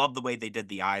pop. I love the way they did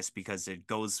the eyes because it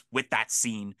goes with that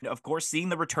scene. Of course, seeing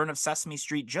the return of Sesame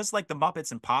Street, just like the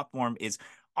Muppets in pop form, is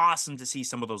awesome to see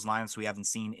some of those lineups we haven't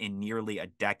seen in nearly a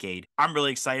decade. I'm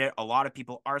really excited. A lot of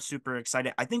people are super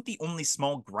excited. I think the only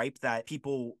small gripe that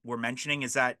people were mentioning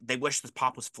is that they wish this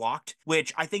pop was flocked,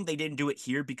 which I think they didn't do it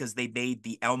here because they made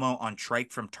the Elmo on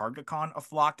Trike from TargetCon a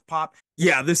flocked pop.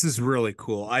 Yeah, this is really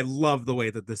cool. I love the way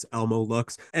that this Elmo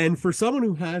looks. And for someone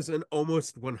who has an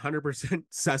almost 100%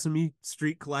 Sesame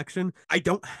Street collection, I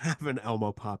don't have an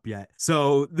Elmo pop yet.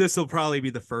 So this will probably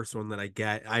be the first one that I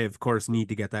get. I, of course, need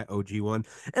to get that OG one.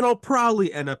 And I'll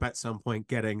probably end up at some point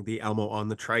getting the Elmo on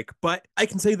the trike. But I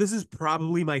can say this is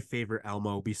probably my favorite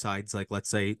Elmo besides, like, let's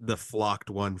say the flocked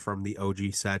one from the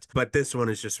OG set. But this one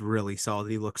is just really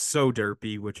solid. He looks so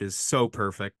derpy, which is so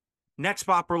perfect. Next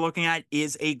pop we're looking at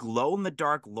is a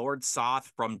glow-in-the-dark Lord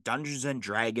Soth from Dungeons &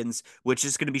 Dragons, which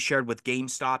is going to be shared with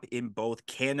GameStop in both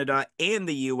Canada and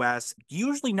the US.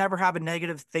 Usually never have a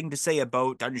negative thing to say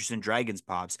about Dungeons & Dragons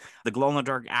pops. The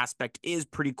glow-in-the-dark aspect is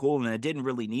pretty cool, and I didn't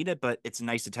really need it, but it's a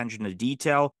nice attention to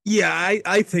detail. Yeah,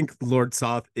 I think Lord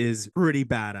Soth is pretty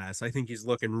badass. I think he's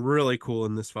looking really cool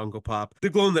in this Funko Pop. The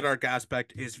glow-in-the-dark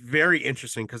aspect is very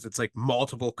interesting because it's like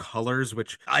multiple colors,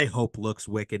 which I hope looks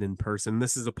wicked in person.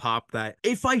 This is a pop that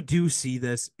if I do see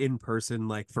this in person,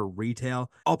 like for retail,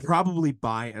 I'll probably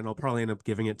buy and I'll probably end up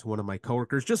giving it to one of my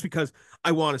coworkers just because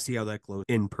I want to see how that glows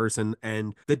in person.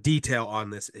 And the detail on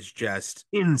this is just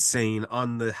insane.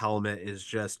 On the helmet is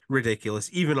just ridiculous.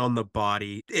 Even on the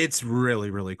body, it's really,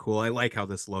 really cool. I like how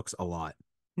this looks a lot.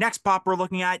 Next pop we're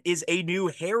looking at is a new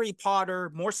Harry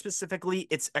Potter. More specifically,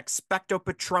 it's Expecto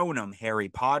Patronum Harry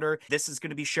Potter. This is going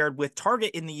to be shared with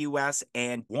Target in the US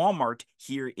and Walmart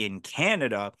here in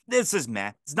Canada. This is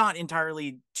meh. It's not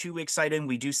entirely too exciting.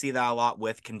 We do see that a lot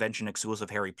with convention exclusive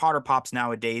Harry Potter pops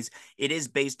nowadays. It is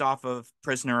based off of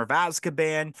Prisoner of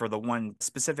Azkaban for the one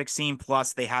specific scene.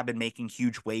 Plus, they have been making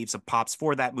huge waves of pops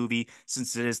for that movie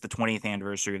since it is the 20th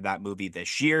anniversary of that movie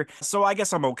this year. So I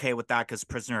guess I'm okay with that because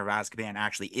Prisoner of Azkaban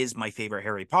actually is my favorite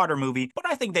Harry Potter movie, but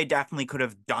I think they definitely could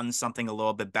have done something a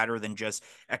little bit better than just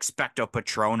Expecto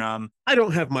Patronum. I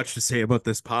don't have much to say about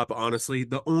this pop, honestly.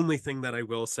 The only thing that I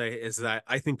will say is that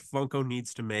I think Funko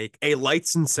needs to make a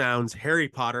lights and sounds Harry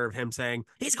Potter of him saying,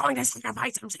 he's going to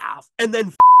sacrifice himself, and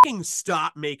then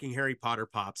stop making Harry Potter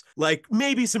pops. Like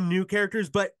maybe some new characters,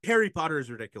 but Harry Potter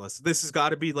is ridiculous. This has got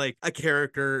to be like a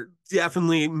character,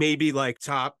 definitely maybe like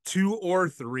top 2 or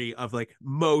 3 of like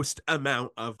most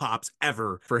amount of pops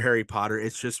ever for Harry Potter.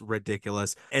 It's just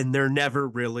ridiculous. And they're never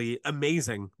really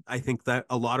amazing. I think that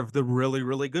a lot of the really,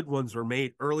 really good ones were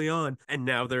made early on, and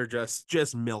now they're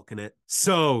just milking it.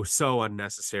 So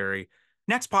unnecessary.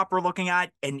 Next pop we're looking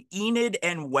at an Enid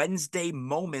and Wednesday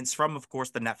moments from, of course,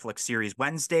 the Netflix series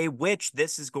Wednesday, which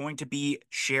this is going to be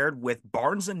shared with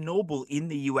Barnes & Noble in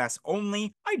the US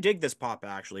only. I dig this pop,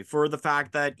 actually, for the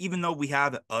fact that even though we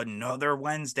have another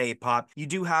Wednesday pop, you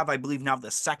do have, I believe, now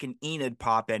the second Enid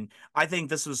pop, and I think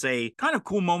this was a kind of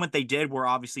cool moment they did where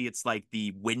obviously it's like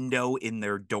the window in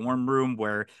their dorm room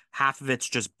where half of it's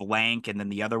just blank and then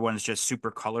the other one is just super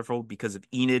colorful because of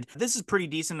Enid. This is pretty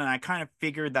decent, and I kind of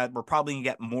figured that we're probably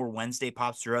get more Wednesday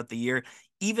pops throughout the year,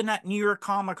 even at New York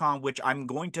Comic Con, which I'm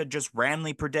going to just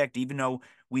randomly predict, even though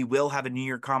we will have a New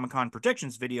York Comic Con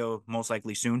predictions video most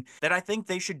likely soon, that I think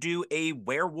they should do a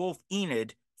Werewolf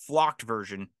Enid flocked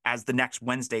version as the next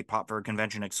Wednesday pop for a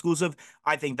convention exclusive.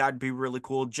 I think that'd be really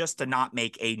cool just to not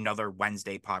make another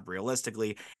Wednesday pop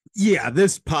realistically. Yeah,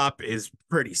 this pop is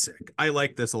pretty sick. I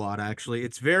like this a lot, actually.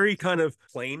 It's very kind of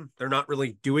plain. They're not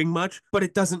really doing much, but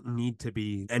it doesn't need to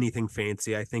be anything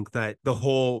fancy. I think that the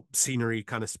whole scenery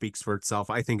kind of speaks for itself.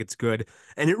 I think it's good,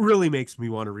 and it really makes me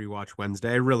want to rewatch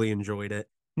Wednesday. I really enjoyed it.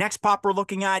 Next pop we're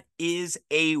looking at is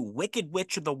a Wicked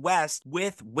Witch of the West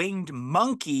with Winged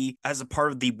Monkey as a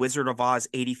part of the Wizard of Oz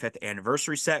 85th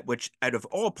anniversary set, which out of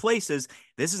all places,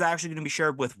 This is actually going to be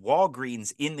shared with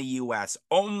Walgreens in the US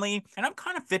only, and I'm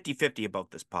kind of 50-50 about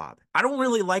this pop. I don't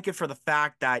really like it for the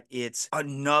fact that it's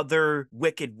another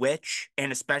Wicked Witch,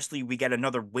 and especially we get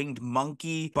another winged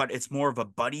monkey, but it's more of a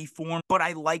buddy form. But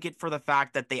I like it for the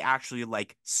fact that they actually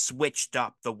like switched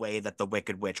up the way that the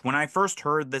Wicked Witch. When I first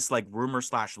heard this like rumor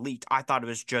slash leaked, I thought it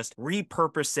was just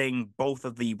repurposing both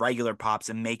of the regular pops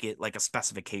and make it like a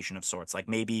specification of sorts. Like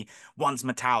maybe one's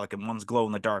metallic and one's glow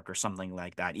in the dark or something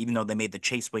like that, even though they made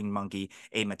the Chase Wing Monkey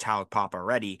a metallic pop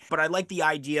already. But I like the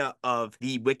idea of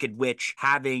the Wicked Witch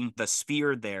having the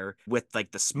sphere there with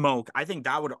like the smoke. I think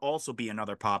that would also be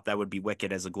another pop that would be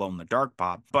wicked as a glow in the dark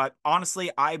pop. But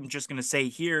honestly, I'm just going to say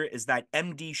here is that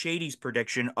MD Shady's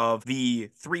prediction of the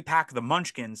 3-pack of the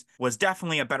Munchkins was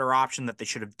definitely a better option that they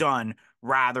should have done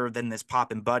rather than this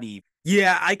Pop and Buddy.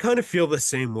 Yeah, I kind of feel the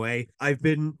same way. I've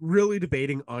been really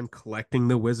debating on collecting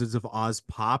the Wizards of Oz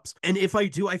pops. And if I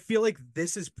do, I feel like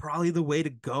this is probably the way to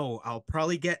go. I'll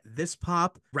probably get this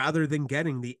pop rather than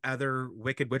getting the other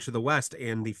Wicked Witch of the West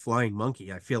and the Flying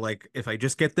Monkey. I feel like if I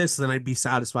just get this, then I'd be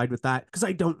satisfied with that because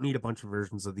I don't need a bunch of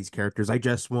versions of these characters. I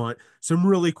just want some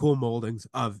really cool moldings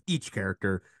of each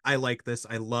character. I like this.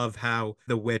 I love how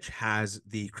the witch has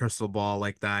the crystal ball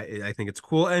like that. I think it's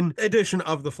cool. And addition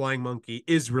of the Flying Monkey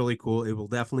is really cool. It will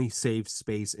definitely save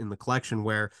space in the collection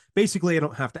where basically I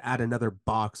don't have to add another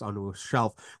box onto a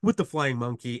shelf with the Flying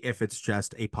Monkey if it's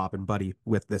just a Pop and Buddy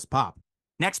with this pop.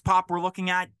 Next pop we're looking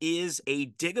at is a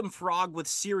Dig'em Frog with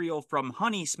cereal from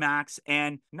Honey Smacks,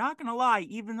 and not gonna lie,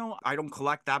 even though I don't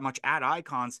collect that much Ad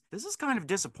Icons, this is kind of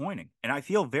disappointing, and I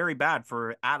feel very bad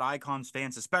for Ad Icons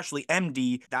fans, especially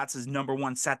MD. That's his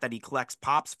 #1 set that he collects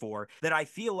pops for, that I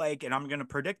feel like, and I'm gonna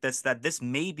predict this, that this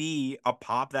may be a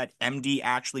pop that MD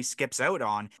actually skips out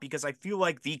on, because I feel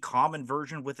like the common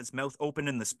version with its mouth open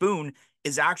in the spoon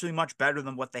is actually much better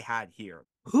than what they had here.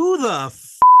 Who the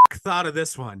thought of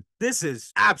this one? This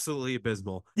is absolutely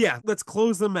abysmal. Yeah, let's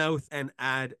close the mouth and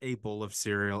add a bowl of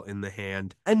cereal in the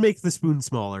hand and make the spoon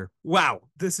smaller. Wow,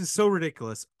 this is so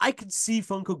ridiculous. I could see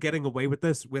Funko getting away with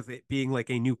this with it being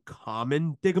like a new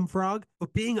common Dig'em Frog,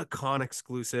 but being a con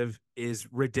exclusive is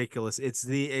ridiculous. It's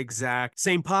the exact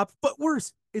same pop, but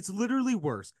worse. It's literally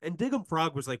worse. And Dig'em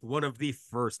Frog was like one of the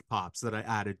first pops that I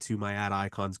added to my Ad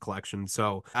Icons collection.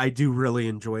 So I do really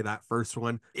enjoy that first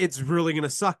one. It's really going to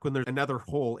suck when there's another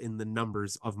hole in the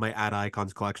numbers of my Ad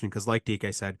Icons collection. Because like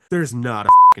DK said, there's not a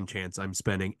fucking chance I'm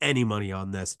spending any money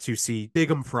on this to see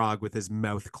Dig'em Frog with his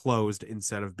mouth closed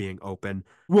instead of being open.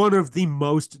 One of the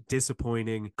most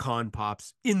disappointing con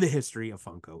pops in the history of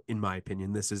Funko, in my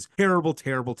opinion. This is terrible,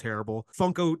 terrible, terrible.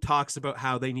 Funko talks about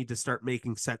how they need to start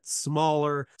making sets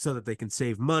smaller so that they can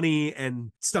save money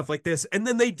and stuff like this. And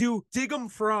then they do Dig'em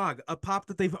Frog, a pop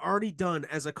that they've already done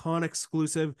as a con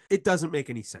exclusive. It doesn't make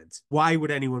any sense. Why would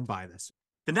anyone buy this?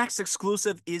 The next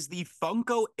exclusive is the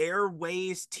Funko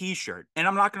Airways t-shirt. And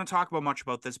I'm not going to talk about much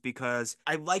about this because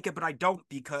I like it, but I don't,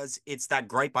 because it's that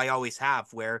gripe I always have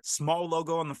where small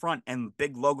logo on the front and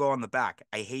big logo on the back.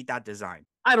 I hate that design.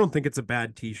 I don't think it's a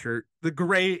bad t-shirt. The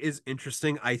gray is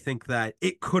interesting. I think that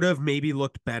it could have maybe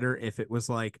looked better if it was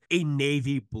like a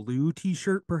navy blue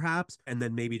t-shirt perhaps, and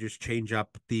then maybe just change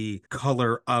up the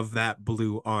color of that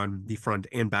blue on the front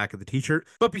and back of the t-shirt.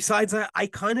 But besides that, I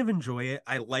kind of enjoy it.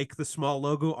 I like the small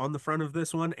logo on the front of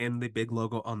this one and the big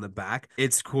logo on the back.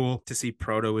 It's cool to see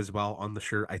Proto as well on the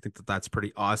shirt. I think that that's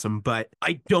pretty awesome, but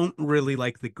I don't really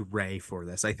like the gray for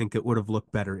this. I think it would have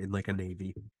looked better in like a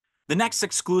navy. The next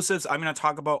exclusives, I'm going to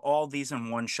talk about all these in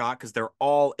one shot because they're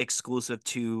all exclusive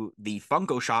to the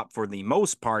Funko Shop for the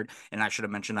most part. And I should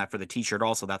have mentioned that for the t-shirt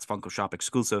also. That's Funko Shop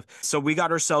exclusive. So we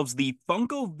got ourselves the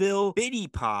Funkoville Biddy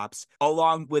Pops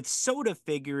along with soda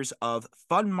figures of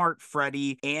Fun Mart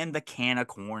Freddy and the Can of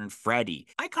Corn Freddy.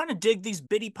 I kind of dig these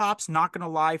Biddy Pops, not going to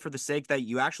lie, for the sake that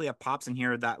you actually have pops in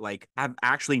here that like have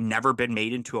actually never been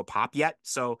made into a pop yet.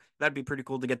 So that'd be pretty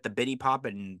cool to get the Biddy Pop,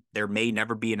 and there may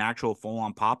never be an actual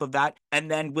full-on pop of that. And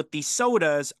then with the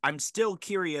sodas, I'm still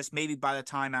curious, maybe by the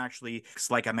time actually,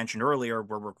 like I mentioned earlier,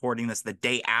 we're recording this the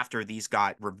day after these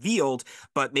got revealed,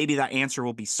 but maybe that answer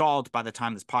will be solved by the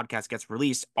time this podcast gets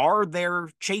released. Are there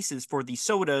chases for the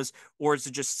sodas, or is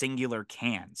it just singular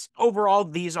cans? Overall,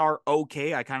 these are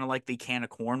okay. I kind of like the Can of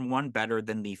Corn one better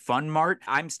than the Fun Mart.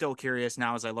 I'm still curious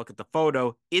now as I look at the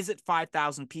photo, is it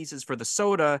 5,000 pieces for the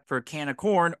soda for a Can of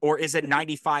Corn, or is it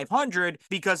 9,500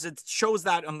 because it shows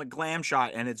that on the glam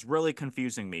shot and it's really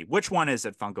confusing me. Which one is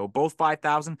it, Funko? Both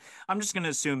 5,000? I'm just going to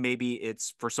assume maybe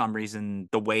it's for some reason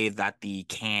the way that the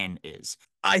can is.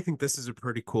 I think this is a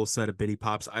pretty cool set of Bitty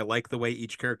Pops. I like the way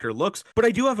each character looks, but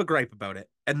I do have a gripe about it.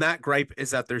 And that gripe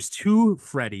is that there's 2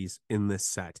 Freddys in this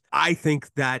set. I think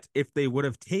that if they would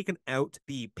have taken out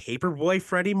the Paperboy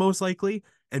Freddy, most likely,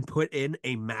 and put in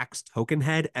a Max token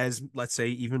head as, let's say,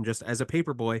 even just as a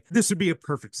Paperboy, this would be a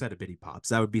perfect set of Bitty Pops.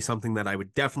 That would be something that I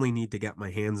would definitely need to get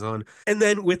my hands on. And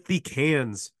then with the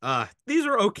cans, these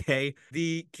are okay.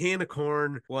 The can of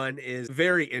corn one is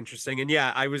very interesting. And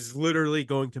yeah, I was literally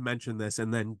going to mention this,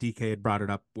 and then DK had brought it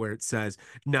up where it says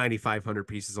 9,500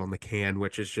 pieces on the can,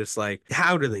 which is just like,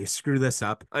 how do they screw this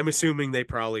up? I'm assuming they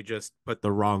probably just put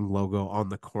the wrong logo on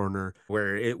the corner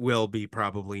where it will be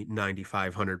probably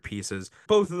 9,500 pieces.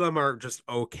 Both of them are just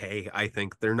okay. I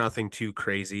think they're nothing too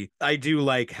crazy. I do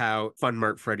like how Fun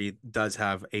Mart Freddy does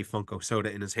have a Funko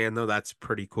soda in his hand, though. That's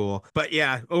pretty cool. But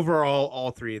yeah, overall,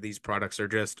 all 3 of these products are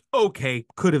just okay.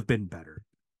 Could have been better.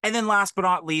 And then last but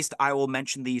not least, I will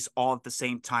mention these all at the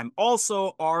same time.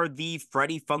 Also are the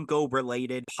Freddy Funko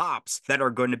related pops that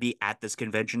are going to be at this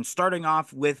convention, starting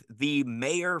off with the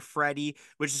Mayor Freddy,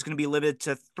 which is going to be limited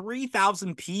to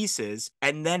 3,000 pieces.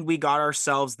 And then we got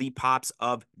ourselves the pops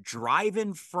of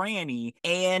Drive-In Franny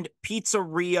and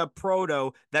Pizzeria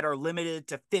Proto that are limited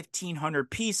to 1,500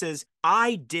 pieces.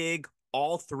 I dig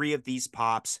all 3 of these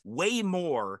pops way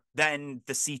more than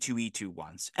the C2E2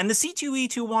 ones. And the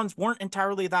C2E2 ones weren't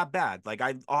entirely that bad. Like,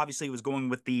 I obviously was going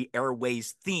with the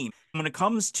Airways theme. When it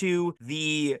comes to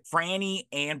the Franny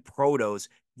and Protos,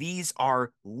 these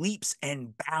are leaps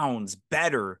and bounds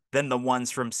better than the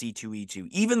ones from C2E2.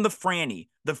 Even the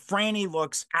Franny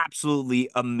looks absolutely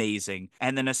amazing.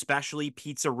 And then especially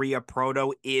Pizzeria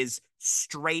Proto is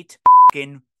straight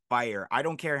fucking fire. I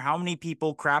don't care how many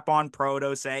people crap on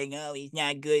Proto saying, oh, he's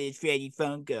not good as Freddy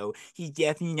Funko. He's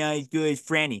definitely not as good as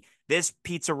Franny. This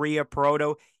Pizzeria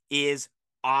Proto is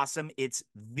awesome. It's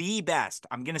the best.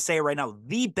 I'm going to say it right now,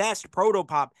 the best Proto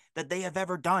Pop that they have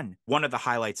ever done. One of the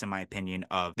highlights, in my opinion,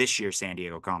 of this year's San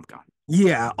Diego Comic-Con.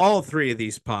 Yeah, all 3 of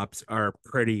these pops are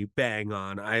pretty bang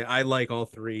on. I like all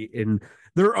 3 in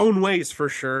their own ways for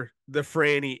sure. The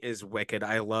Franny is wicked.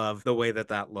 I love the way that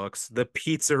that looks. The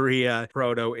Pizzeria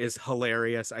Proto is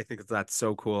hilarious. I think that's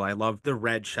so cool. I love the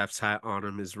red chef's hat on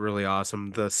him is really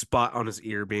awesome. The spot on his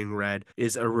ear being red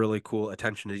is a really cool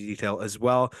attention to detail as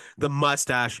well. The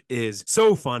mustache is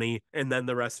so funny. And then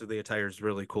the rest of the attire is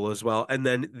really cool as well. And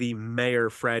then the Mayor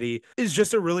Freddy is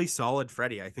just a really solid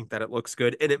Freddy. I think that it looks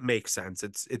good and it makes sense.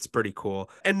 It's pretty cool.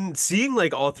 And seeing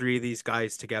like all 3 of these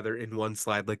guys together in one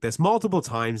slide like this multiple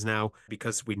times now,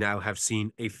 because we now have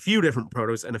seen a few different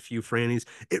Protos and a few Frannies,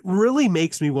 it really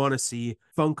makes me want to see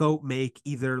Funko make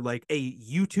either like a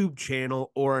YouTube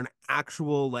channel or an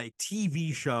actual like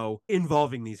TV show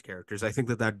involving these characters. I think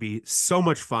that that'd be so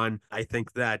much fun. I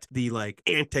think that the like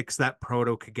antics that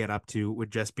Proto could get up to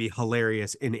would just be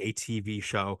hilarious in a TV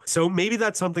show. So maybe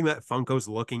that's something that Funko's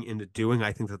looking into doing.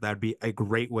 I think that that'd be a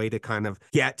great way to kind of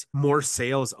get more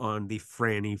sales on the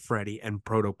Franny, Freddy, and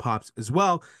Proto Pops as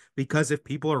well. Because if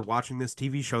people are watching this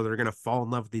TV show, they're going to fall in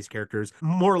love with these characters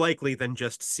more likely than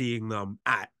just seeing them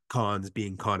at cons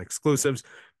being con exclusives.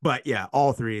 But yeah,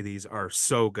 all 3 of these are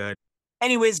so good.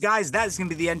 Anyways, guys, that is going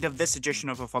to be the end of this edition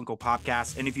of a Funko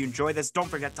Podcast. And if you enjoy this, don't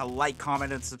forget to like,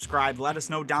 comment, and subscribe. Let us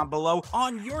know down below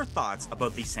on your thoughts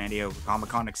about the San Diego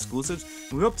Comic-Con exclusives.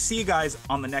 And we hope to see you guys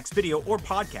on the next video or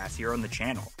podcast here on the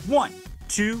channel. 1,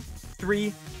 2,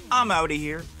 3, I'm out of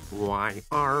here. Why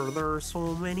are there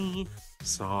so many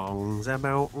songs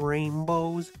about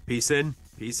rainbows? Peace in,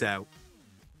 peace out.